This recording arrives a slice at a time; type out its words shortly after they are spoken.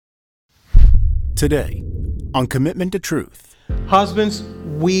Today, on Commitment to Truth. Husbands,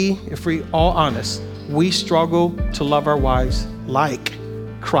 if we all honest, we struggle to love our wives like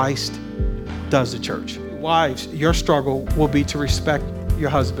Christ does the church. Wives, your struggle will be to respect your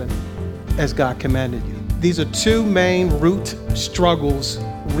husband as God commanded you. These are two main root struggles,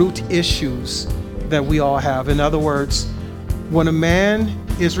 root issues that we all have. In other words, when a man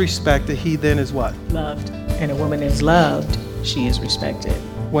is respected, he then is what? Loved. And a woman is loved, she is respected.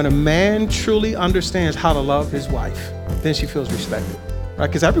 When a man truly understands how to love his wife, then she feels respected. Right?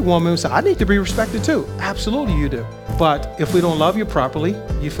 Because every woman will say, I need to be respected too. Absolutely you do. But if we don't love you properly,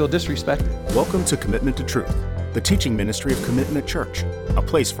 you feel disrespected. Welcome to Commitment to Truth, the teaching ministry of Commitment Church, a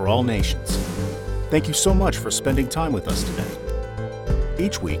place for all nations. Thank you so much for spending time with us today.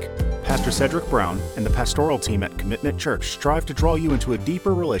 Each week, Pastor Cedric Brown and the pastoral team at Commitment Church strive to draw you into a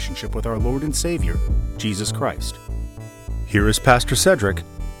deeper relationship with our Lord and Savior, Jesus Christ. Here is Pastor Cedric,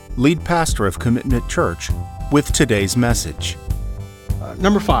 lead pastor of Commitment Church, with today's message.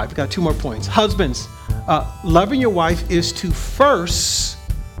 Number 5, we've got 2 more points. Husbands, loving your wife is to first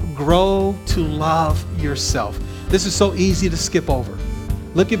grow to love yourself. This is so easy to skip over.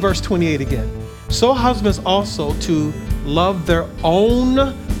 Look at verse 28 again. So husbands also to love their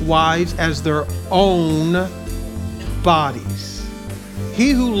own wives as their own bodies.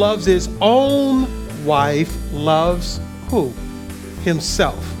 He who loves his own wife loves who?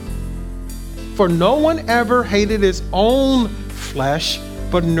 Himself. For no one ever hated his own flesh,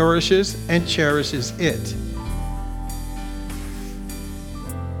 but nourishes and cherishes it.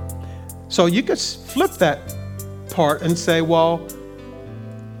 So you could flip that part and say, well,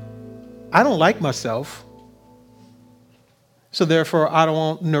 I don't like myself, so therefore I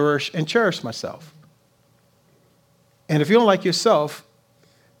don't nourish and cherish myself. And if you don't like yourself,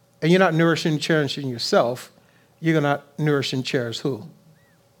 and you're not nourishing and cherishing yourself, you're going to nourish and cherish who?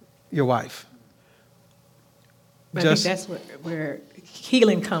 Your wife. But I think that's where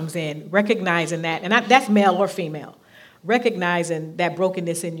healing comes in, recognizing that, and that's male or female, recognizing that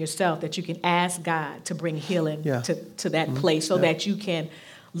brokenness in yourself, that you can ask God to bring healing to that place so that you can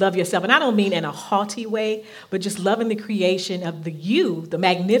love yourself. And I don't mean in a haughty way, but just loving the creation of the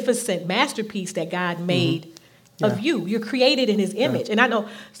magnificent masterpiece that God made of you. You're created in his image. And I know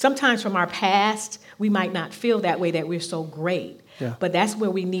sometimes from our past, we might not feel that way, that we're so great. Yeah. But that's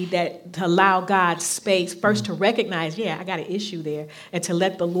where we need that, to allow God space first to recognize, I got an issue there, and to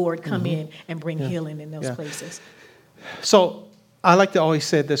let the Lord come in and bring healing in those places. So I like to always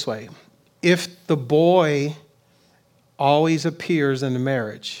say it this way. If the boy always appears in the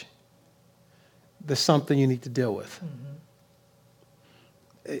marriage, there's something you need to deal with.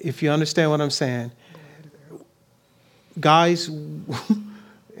 If you understand what I'm saying, guys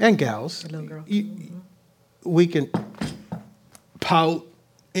and gals, we can pout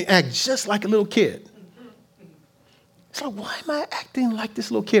and act just like a little kid. It's like, why am I acting like this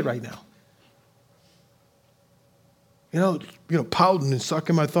little kid right now? Pouting and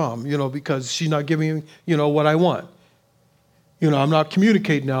sucking my thumb, because she's not giving me, what I want. I'm not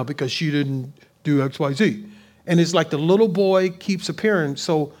communicating now because she didn't do X, Y, Z. And it's like the little boy keeps appearing.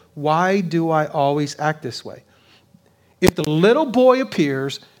 So why do I always act this way? If the little boy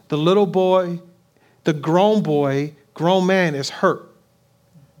appears, the grown man is hurt.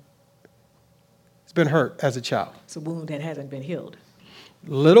 It's been hurt as a child. It's a wound that hasn't been healed.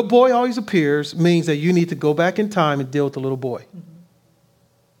 Little boy always appears means that you need to go back in time and deal with the little boy.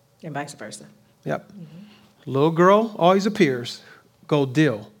 And vice versa. Yep. Little girl always appears. Go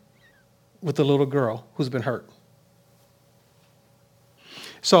deal with the little girl who's been hurt.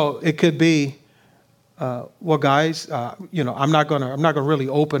 So it could be, guys, I'm not gonna really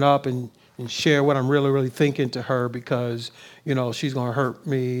open up and share what I'm really thinking to her because, she's going to hurt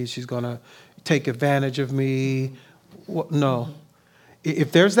me. She's going to take advantage of me. No.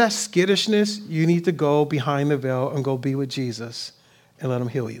 If there's that skittishness, you need to go behind the veil and go be with Jesus and let him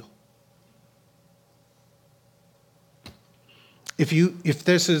heal you. If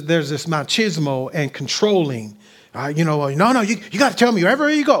there's this machismo and controlling, no, you got to tell me wherever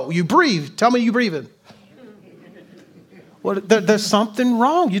you go, you breathe. Tell me you breathing. Well, there's something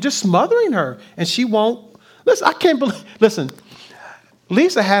wrong. You're just smothering her, and she won't. Listen, I can't believe. Listen,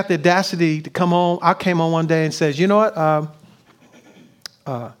 Lisa had the audacity to come on. I came on one day and says, you know what?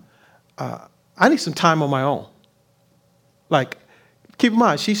 I need some time on my own. Like, keep in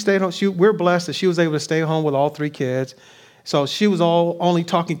mind, she stayed home. We're blessed that she was able to stay home with all 3 kids. So she was only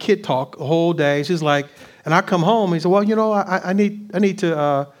talking kid talk the whole day. She's like, and I come home and he said, well, I need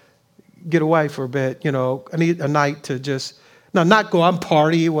to get away for a bit. I need a night to just not go out and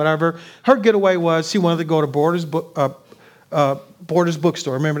party, whatever. Her getaway was she wanted to go to Borders Borders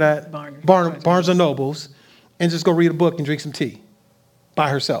Bookstore. Remember that? Barnes and Nobles. And just go read a book and drink some tea by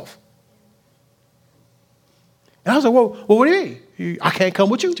herself. And I was like, well, what do you mean? I can't come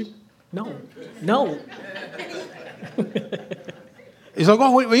with you? No. He's like,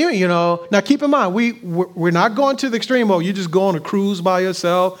 oh, what do you mean? Now keep in mind, we're not going to the extreme. Oh, you just go on a cruise by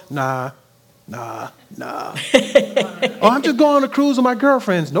yourself? Nah. Oh, I'm just going on a cruise with my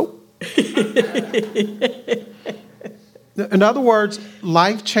girlfriends. Nope. In other words,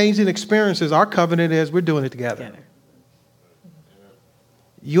 life-changing experiences, our covenant is we're doing it together.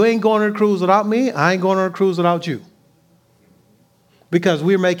 You ain't going on a cruise without me. I ain't going on a cruise without you. Because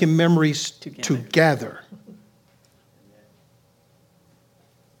we're making memories together.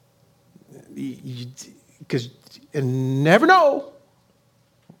 Because you never know.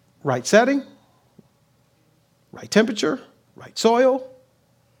 Right setting, right temperature, right soil.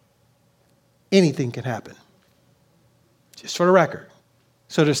 Anything can happen. Just for the record.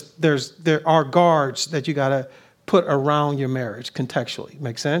 So there are guards that you got to put around your marriage contextually.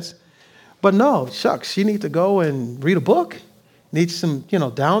 Make sense? But no, shucks, you need to go and read a book, need some,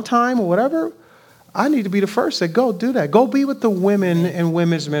 downtime or whatever. I need to be the first to go do that. Go be with the women in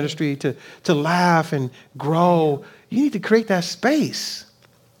women's ministry to laugh and grow. You need to create that space.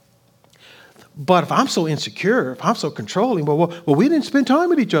 But if I'm so insecure, if I'm so controlling, well, we didn't spend time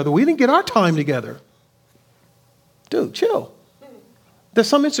with each other. We didn't get our time together. Dude, chill. There's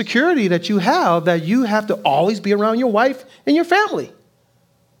some insecurity that you have to always be around your wife and your family.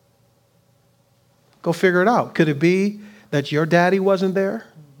 Go figure it out. Could it be that your daddy wasn't there?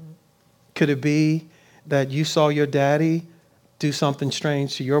 Could it be that you saw your daddy do something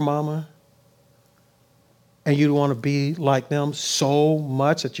strange to your mama? And you want to be like them so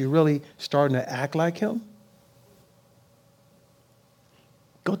much that you're really starting to act like him?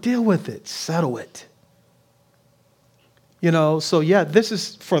 Go deal with it. Settle it. So yeah, this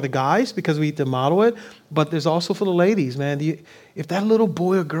is for the guys because we need to model it, but there's also for the ladies, man. If that little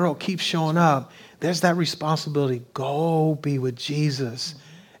boy or girl keeps showing up, there's that responsibility. Go be with Jesus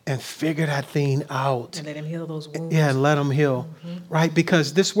and figure that thing out. And let him heal those wounds. Yeah, and let him heal, right?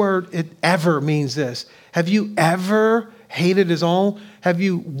 Because this word, it ever means this. Have you ever hated his own? Have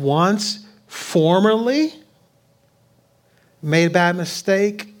you once formerly made a bad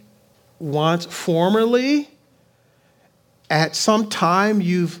mistake? Once formerly? At some time,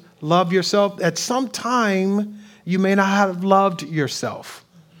 you've loved yourself. At some time, you may not have loved yourself.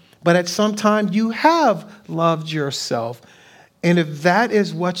 But at some time, you have loved yourself. And if that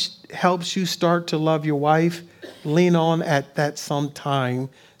is what helps you start to love your wife, lean on at that some time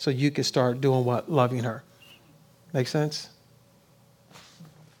so you can start doing what? Loving her. Make sense?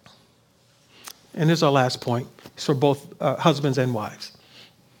 And here's our last point. It's for both husbands and wives.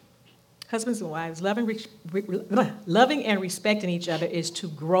 Husbands and wives, loving and respecting each other is to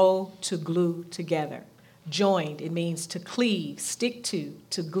grow, to glue together. Joined, it means to cleave, stick to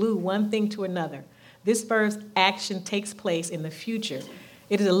glue one thing to another. This first action takes place in the future.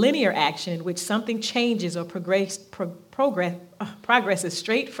 It is a linear action in which something changes or progresses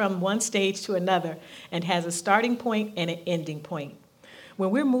straight from one stage to another and has a starting point and an ending point. When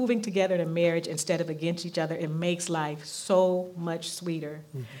we're moving together in marriage instead of against each other, it makes life so much sweeter.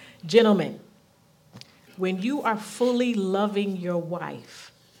 Mm-hmm. Gentlemen, when you are fully loving your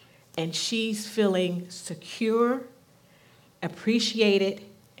wife and she's feeling secure, appreciated,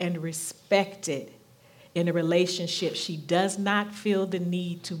 and respected in a relationship, she does not feel the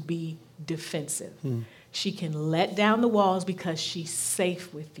need to be defensive. She can let down the walls because she's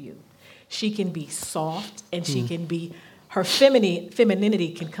safe with you. She can be soft and she can be, her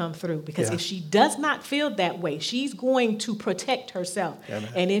femininity can come through because if she does not feel that way, she's going to protect herself. Yeah,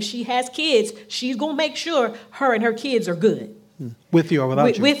 and if she has kids, she's going to make sure her and her kids are good. With you or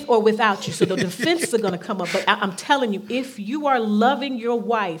without you. With or without you. So the defenses are going to come up. But I'm telling you, if you are loving your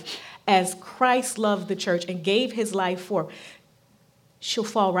wife as Christ loved the church and gave his life for, she'll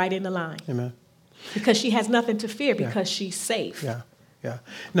fall right in the line. Amen. Because she has nothing to fear because she's safe. Yeah.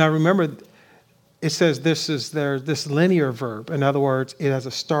 Now remember, it says this linear verb. In other words, it has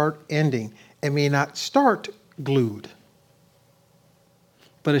a start, ending. It may not start glued,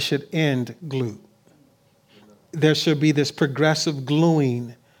 but it should end glued. There should be this progressive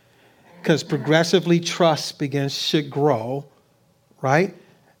gluing because progressively trust should grow, right?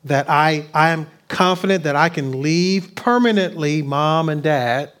 That I am confident that I can leave permanently mom and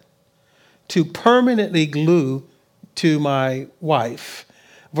dad to permanently glue to my wife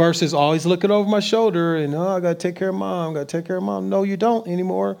versus always looking over my shoulder and, I got to take care of mom, No, you don't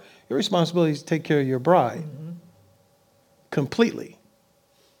anymore. Your responsibility is to take care of your bride completely.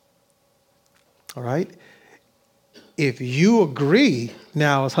 All right? if you agree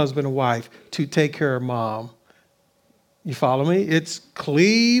now as husband and wife to take care of mom, you follow me? It's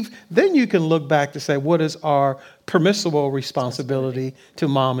cleave. Then you can look back to say, what is our permissible responsibility to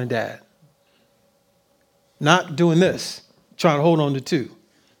mom and dad? Not doing this, trying to hold on to two.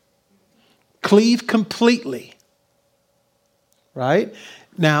 Cleave completely. Right?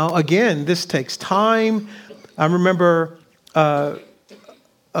 Now, again, this takes time. I remember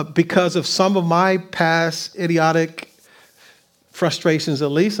because of some of my past idiotic frustrations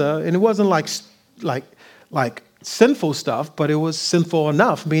with Lisa, and it wasn't like sinful stuff, but it was sinful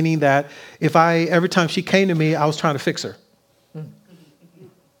enough, meaning that every time she came to me, I was trying to fix her.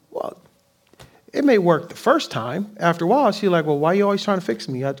 Well, it may work the first time. After a while, she's like, well, why are you always trying to fix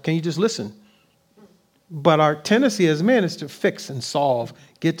me? Can you just listen? But our tendency as men is to fix and solve,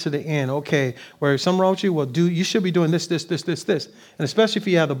 get to the end. Okay, where something wrong with you, well, you should be doing this. And especially if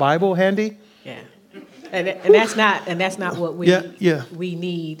you have the Bible handy. Yeah. And that's not what we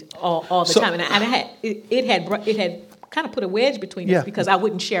need all the time. And it had kind of put a wedge between us because I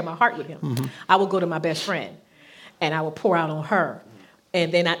wouldn't share my heart with him. Mm-hmm. I would go to my best friend and I would pour out on her.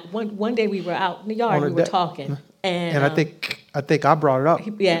 And then one day we were out in the yard, we were talking. And I think I brought it up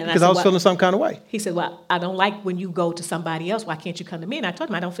because I was feeling some kind of way. He said, well, I don't like when you go to somebody else. Why can't you come to me? And I told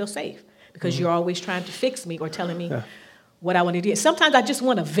him I don't feel safe because you're always trying to fix me or telling me what I want to do. Sometimes I just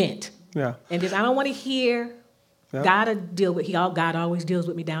want to vent. Yeah. And I don't want to hear God always deals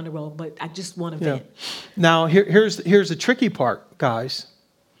with me down the road, but I just want to vent. Now, here's the tricky part, guys.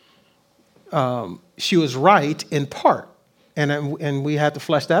 She was right in part, and we had to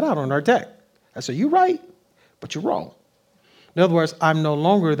flesh that out on our deck. I said, you're right, but you're wrong. In other words, I'm no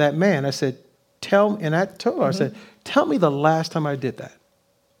longer that man. I said, and I told her, I said, tell me the last time I did that.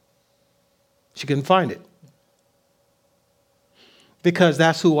 She couldn't find it. Because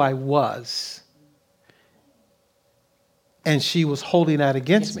that's who I was. And she was holding that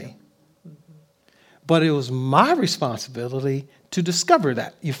against me. But it was my responsibility to discover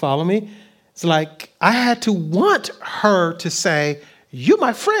that. You follow me? It's like I had to want her to say, you're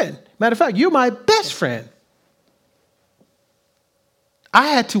my friend. Matter of fact, you're my best friend. I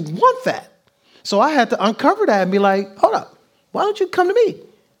had to want that. So I had to uncover that and be like, hold up, why don't you come to me?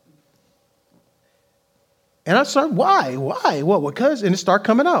 And I started, why? Well, because, and it started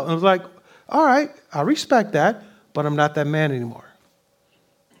coming out. And I was like, all right, I respect that, but I'm not that man anymore.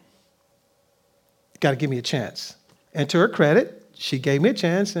 Got to give me a chance. And to her credit, she gave me a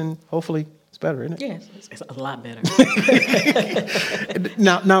chance, and hopefully it's better, isn't it? Yes, it's a lot better.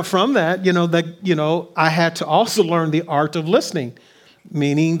 Now from that, I had to also learn the art of listening,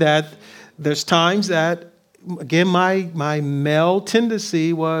 meaning that there's times that, again, my male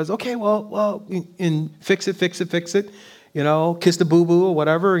tendency was, okay, well, and fix it, kiss the boo-boo or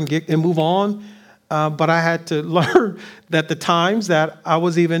whatever and move on. But I had to learn that the times that I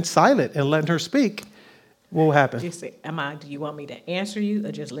was even silent and letting her speak, what will happen? Just say, do you want me to answer you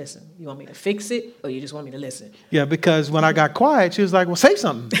or just listen? You want me to fix it or you just want me to listen? Yeah, because when I got quiet, she was like, well, say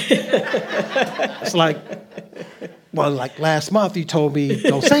something. It's like, well, like last month you told me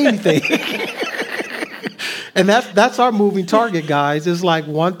don't say anything. And that's our moving target, guys. It's like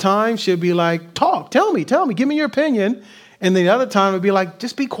one time she'll be like, talk, tell me, give me your opinion. And the other time it'll be like,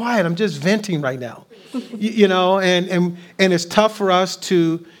 just be quiet. I'm just venting right now. And it's tough for us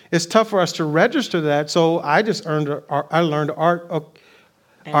to register that. So I just learned the art of,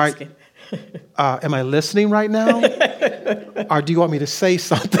 all right, am I listening right now? Or do you want me to say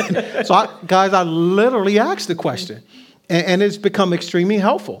something? So I literally asked the question, and it's become extremely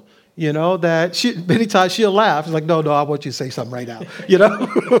helpful. That many times she'll laugh. It's like, no, I want you to say something right now,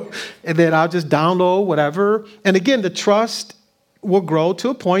 And then I'll just download whatever. And again, the trust will grow to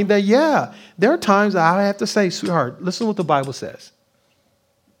a point that, there are times I have to say, sweetheart, listen to what the Bible says.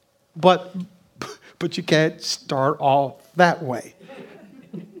 But you can't start off that way.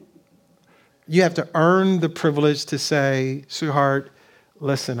 You have to earn the privilege to say, sweetheart,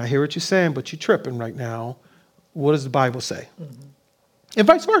 listen, I hear what you're saying, but you're tripping right now. What does the Bible say? Mm-hmm. And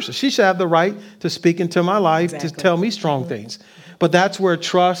vice versa. She should have the right to speak into my life, to tell me strong things. But that's where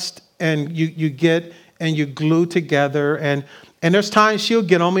trust and you get and you glue together. And there's times she'll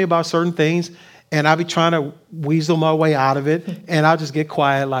get on me about certain things, and I'll be trying to weasel my way out of it. And I'll just get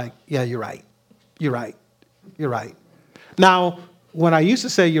quiet like, yeah, you're right. You're right. Now, when I used to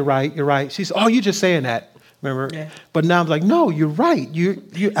say you're right, she said, oh, you're just saying that. Remember? Yeah. But now I'm like, no, you're right.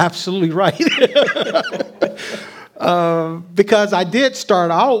 You're absolutely right. Because I did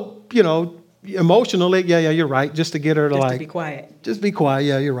start out, emotionally, yeah, you're right, just to get her to just to be quiet. Just be quiet,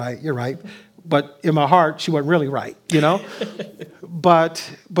 yeah, you're right. but in my heart, she wasn't really right,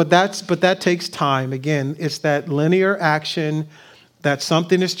 but that takes time. Again, it's that linear action that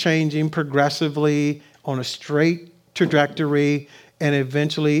something is changing progressively on a straight trajectory, and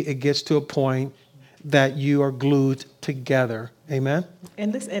eventually it gets to a point that you are glued together. Amen?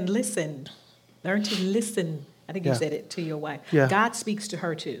 And listen. Learn to listen. I think you said it to your wife. Yeah. God speaks to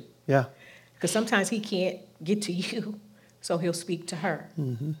her too. Yeah. Because sometimes he can't get to you, so he'll speak to her.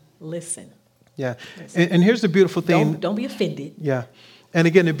 Mm-hmm. Listen. Yeah. And here's the beautiful thing. Don't be offended. Yeah. And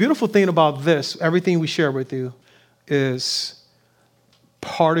again, the beautiful thing about this, everything we share with you, is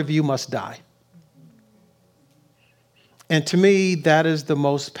part of you must die. And to me, that is the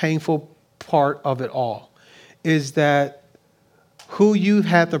most painful part of it all, is that who you've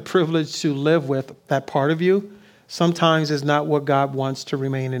had the privilege to live with, that part of you, sometimes is not what God wants to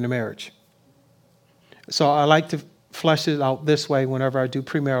remain in a marriage. So I like to flesh it out this way whenever I do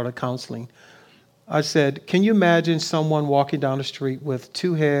premarital counseling. I said, can you imagine someone walking down the street with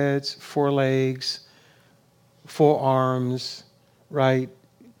 2 heads, 4 legs, 4 arms, right?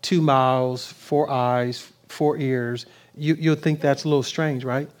 2 mouths, 4 eyes, 4 ears. You'll think that's a little strange,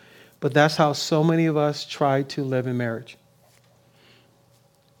 right? But that's how so many of us try to live in marriage.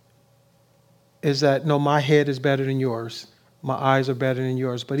 Is that, no, my head is better than yours. My eyes are better than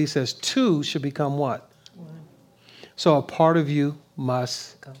yours. But he says 2 should become what? 1. So a part of you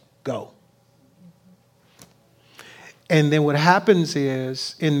must go. And then what happens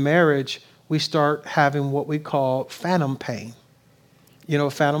is, in marriage, we start having what we call phantom pain. You know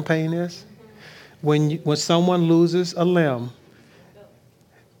what phantom pain is? When someone loses a limb,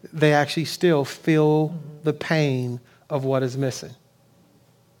 they actually still feel the pain of what is missing.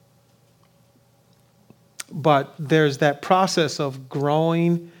 But there's that process of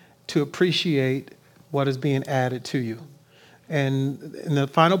growing to appreciate what is being added to you. And the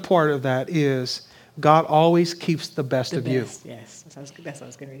final part of that is God always keeps the best of you. Yes, that's what I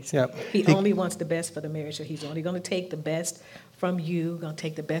was going to say. Yep. He only wants the best for the marriage, so he's only going to take the best from you, going to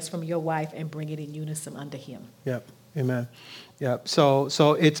take the best from your wife and bring it in unison under him. Yep. Amen. Yep. So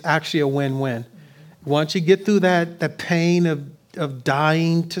it's actually a win-win. Mm-hmm. Once you get through that pain of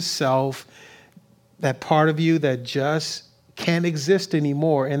dying to self, that part of you that just can't exist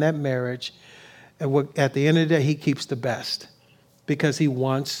anymore in that marriage, at the end of the day, he keeps the best because he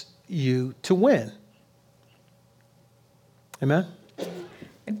wants you to win. Amen?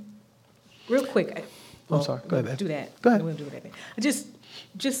 And real quick. I'm sorry. Go ahead. Do that. Go ahead. We'll do that.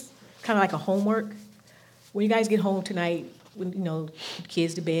 Just kind of like a homework. When you guys get home tonight, when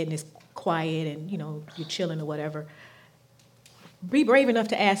kids to bed and it's quiet and you're chilling or whatever, be brave enough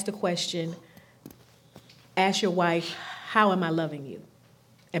to ask the question. Ask your wife, how am I loving you?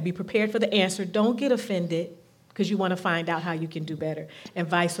 And be prepared for the answer. Don't get offended because you want to find out how you can do better. And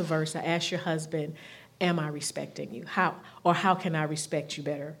vice versa. Ask your husband, am I respecting you? How can I respect you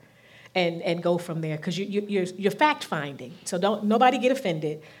better? And go from there because you're fact finding. So nobody get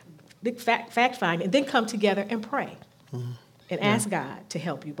offended. Fact find and then come together and pray and ask God to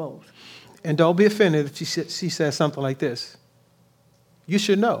help you both. And don't be offended if she says something like this. You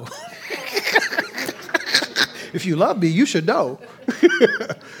should know. If you love me, you should know.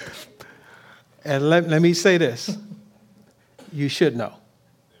 And let me say this. You should know.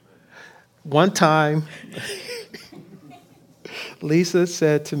 One time, Lisa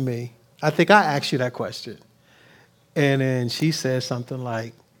said to me, I think I asked you that question. And then she said something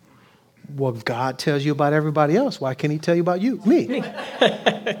like, well, God tells you about everybody else. Why can't he tell you about me?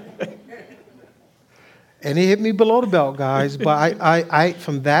 And it hit me below the belt, guys. But I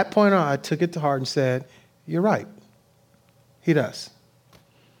from that point on, I took it to heart and said, you're right. He does.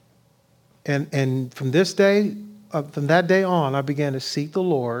 And from that day on, I began to seek the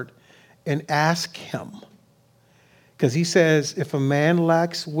Lord and ask him. Because he says, if a man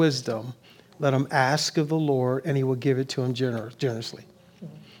lacks wisdom, let him ask of the Lord, and he will give it to him generously.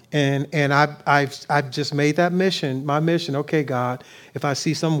 And I've just made that my mission. Okay, God, if I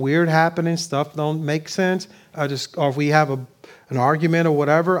see some weird happening, stuff don't make sense, or if we have an argument or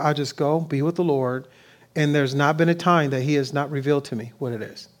whatever, I just go be with the Lord. And there's not been a time that he has not revealed to me what it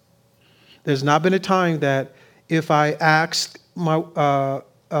is. There's not been a time that if I ask the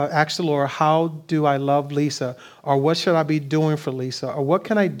Lord, how do I love Lisa? Or what should I be doing for Lisa? Or what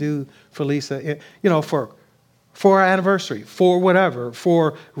can I do for Lisa? For our anniversary, for whatever,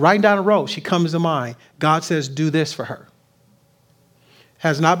 for right down the road, she comes to mind. God says, do this for her.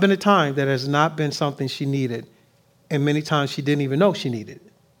 Has not been a time that has not been something she needed. And many times she didn't even know she needed it.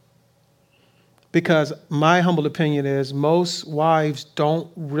 Because my humble opinion is most wives don't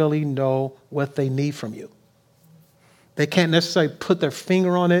really know what they need from you. They can't necessarily put their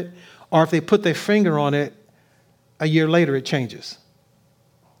finger on it, Or if they put their finger on it, a year later it changes.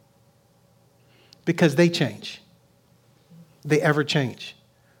 Because they change. They ever change.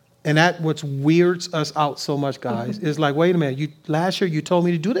 And that what weirds us out so much, guys, is like, wait a minute, last year you told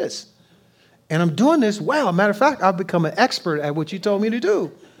me to do this. And I'm doing this well. Matter of fact, I've become an expert at what you told me to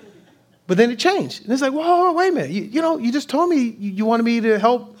do. But then it changed. And it's like, whoa, wait a minute. You just told me you wanted me to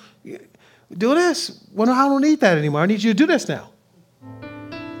help do this. Well, no, I don't need that anymore. I need you to do this now.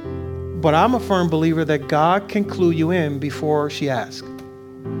 But I'm a firm believer that God can clue you in before she asks.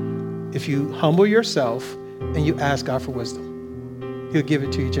 If you humble yourself and you ask God for wisdom, He'll give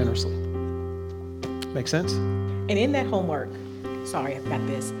it to you generously. Make sense? And in that homework, sorry, I've got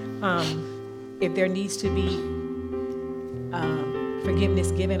this. If there needs to be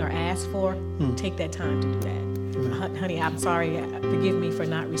forgiveness given or asked for, take that time to do that. Honey, I'm sorry. Forgive me for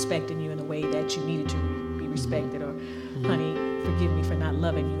not respecting you in the way that you needed to be respected. Or, honey, forgive me for not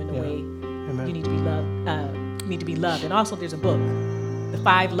loving you in the way you need to be loved. And also, there's a book, The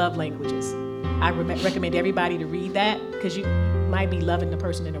 5 Love Languages. I recommend everybody to read that because you might be loving the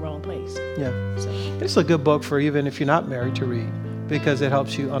person in the wrong place. Yeah. So it's a good book for even if you're not married to read, because it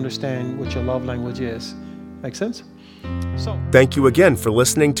helps you understand what your love language is. Make sense? Thank you again for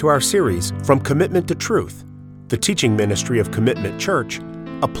listening to our series, From Commitment to Truth, the teaching ministry of Commitment Church,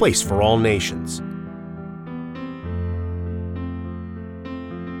 a place for all nations.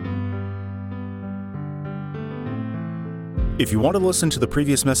 If you want to listen to the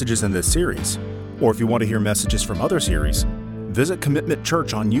previous messages in this series, or if you want to hear messages from other series, visit Commitment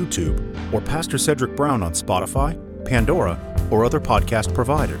Church on YouTube or Pastor Cedric Brown on Spotify, Pandora, or other podcast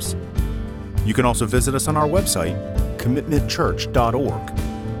providers. You can also visit us on our website, commitmentchurch.org.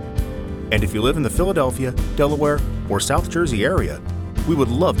 And if you live in the Philadelphia, Delaware, or South Jersey area, we would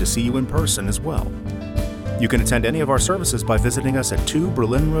love to see you in person as well. You can attend any of our services by visiting us at 2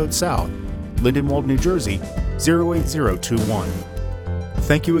 Berlin Road South, Lindenwold, New Jersey, 08021.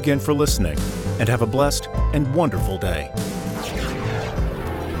 Thank you again for listening, and have a blessed and wonderful day.